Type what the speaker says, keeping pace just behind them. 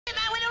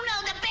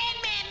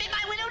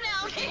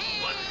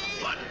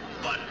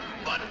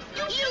But.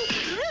 You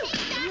brute!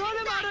 Run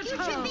him out of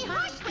town! Be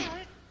horsemen.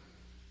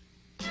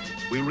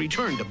 We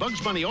return to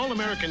Bugs Bunny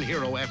All-American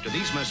Hero after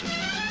these messages.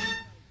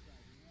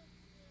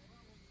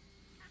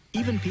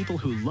 Even people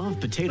who love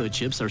potato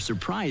chips are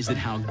surprised at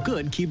how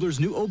good Keebler's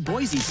new Oh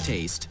Boise's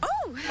taste. Oh!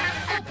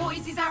 Oh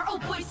Boise's are oh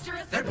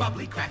boisterous. They're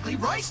bubbly, crackly,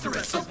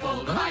 roisterous. So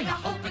full of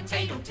Idaho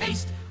potato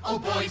taste. Oh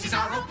Boise's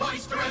are oh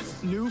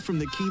boisterous. New from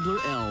the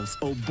Keebler Elves,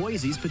 Oh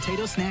Boise's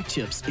potato snack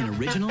chips in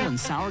original and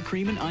sour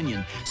cream and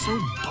onion. So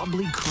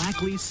bubbly,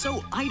 crackly,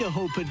 so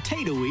Idaho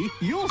potatoey,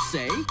 you'll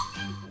say...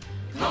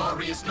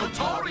 Glorious,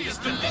 notorious,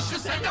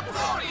 delicious, and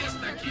uproarious.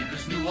 They're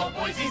Keebler's new oh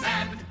Boise's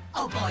and...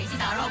 Oh Boise's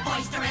are oh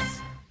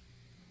boisterous.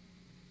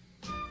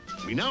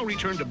 We now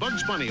return to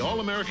Bugs Bunny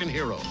All-American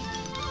Hero.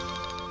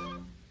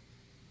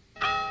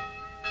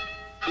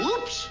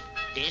 Oops!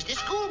 There's the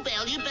school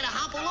bell. You better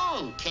hop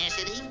along,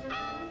 Cassidy.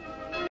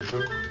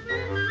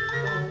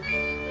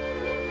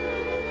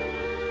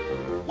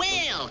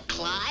 Well,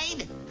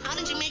 Clyde, how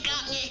did you make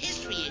out in your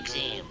history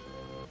exam?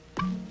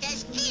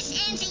 Does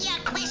this answer your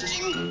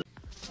question?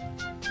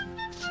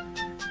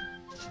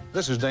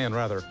 This is Dan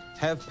Rather.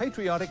 Have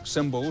patriotic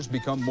symbols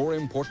become more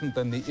important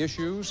than the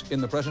issues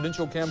in the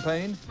presidential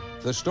campaign?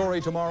 The story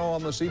tomorrow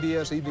on the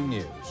CBS Evening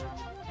News.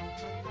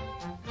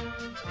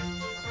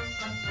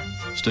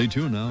 Stay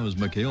tuned now as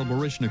Mikhail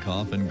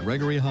Baryshnikov and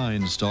Gregory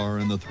Hines star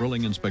in the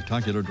thrilling and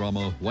spectacular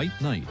drama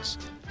White Nights,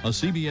 a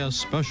CBS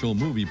special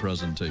movie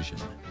presentation.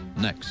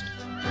 Next.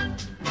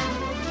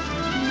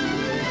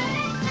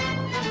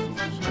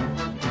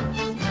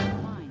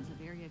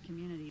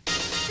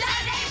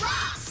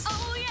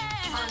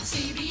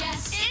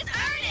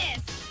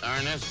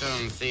 Ernest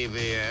on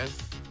CBS.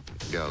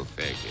 Go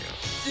figure.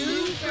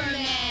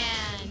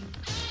 Superman!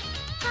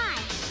 Hi,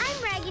 I'm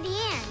Raggedy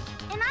Ann.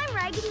 And I'm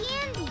Raggedy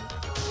Andy.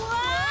 Whoa!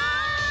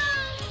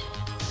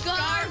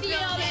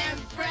 Garfield and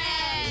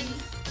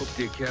Friends! Hope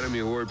the Academy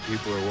Award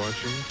people are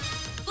watching.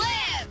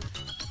 Flip!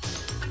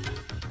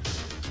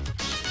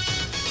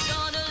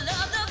 Gonna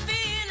love the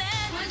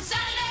feeling when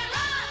Saturday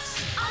rocks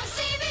on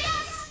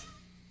CBS!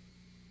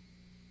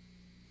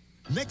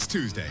 Next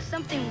Tuesday,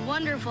 Something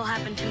wonderful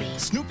happened to me.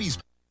 Snoopy's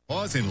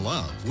was in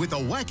love with a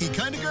wacky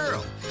kind of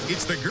girl.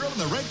 It's the girl in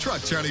the red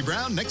truck, Charlie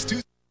Brown, next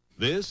Tuesday.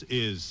 This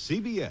is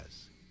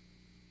CBS.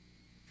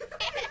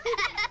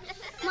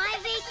 My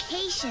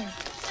vacation.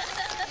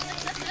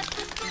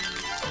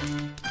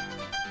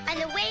 On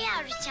the way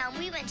out of town,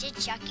 we went to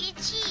Chuck E.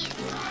 Cheese.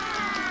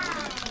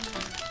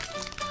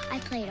 I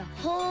played a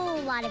whole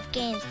lot of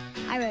games.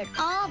 I rode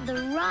all the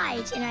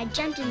rides, and I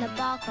jumped in the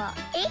ball crawl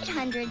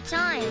 800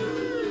 times.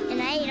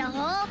 And I ate a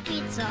whole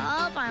pizza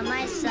all by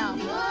myself.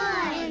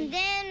 And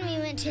then we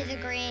went to the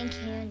Grand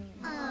Canyon.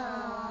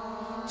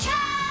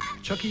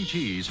 Chuck E.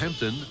 Cheese,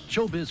 Hampton,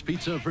 Showbiz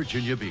Pizza,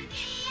 Virginia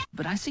Beach.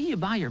 But I see you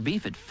buy your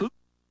beef at Food.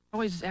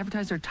 Always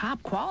advertise their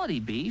top quality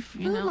beef,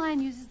 you know. Food Line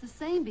uses the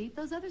same beef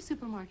those other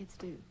supermarkets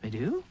do. They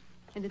do?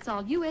 And it's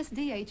all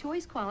USDA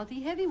choice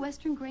quality, heavy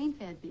Western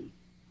grain-fed beef.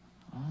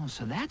 Oh,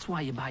 so that's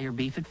why you buy your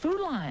beef at Food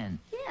Lion.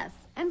 Yes,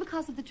 and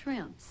because of the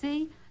trim.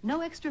 See?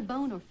 No extra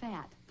bone or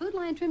fat. Food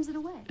Lion trims it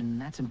away. And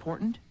that's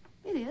important?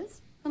 It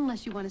is,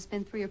 unless you want to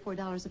spend $3 or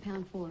 $4 a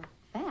pound for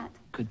fat.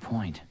 Good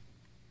point.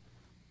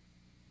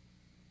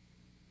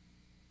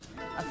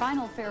 A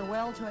final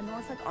farewell to a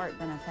Norfolk art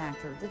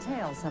benefactor.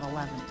 Details at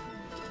 11.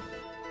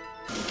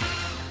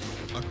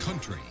 A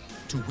country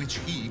to which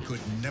he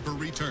could never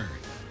return.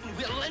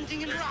 We're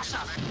landing in Russia.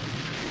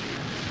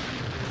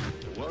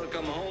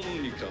 Welcome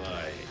home,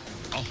 Nikolai.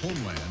 A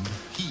homeland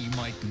he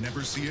might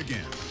never see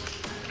again.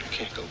 I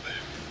can't go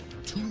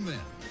back. Two men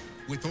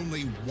with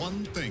only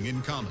one thing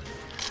in common.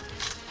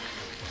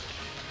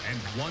 And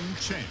one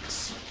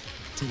chance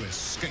to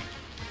escape.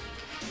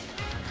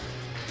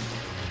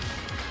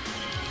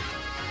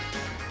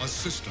 A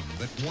system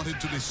that wanted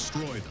to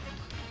destroy them.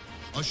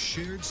 A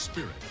shared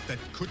spirit that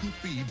couldn't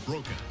be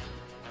broken.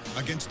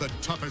 Against the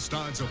toughest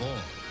odds of all,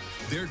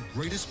 their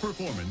greatest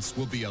performance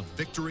will be a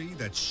victory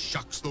that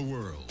shocks the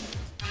world.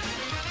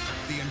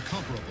 The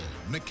incomparable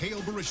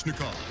Mikhail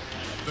Baryshnikov.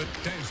 The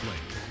dazzling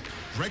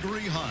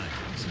Gregory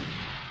Hines.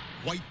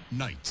 White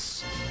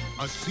Nights.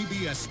 A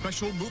CBS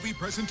special movie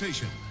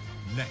presentation.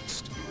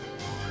 Next.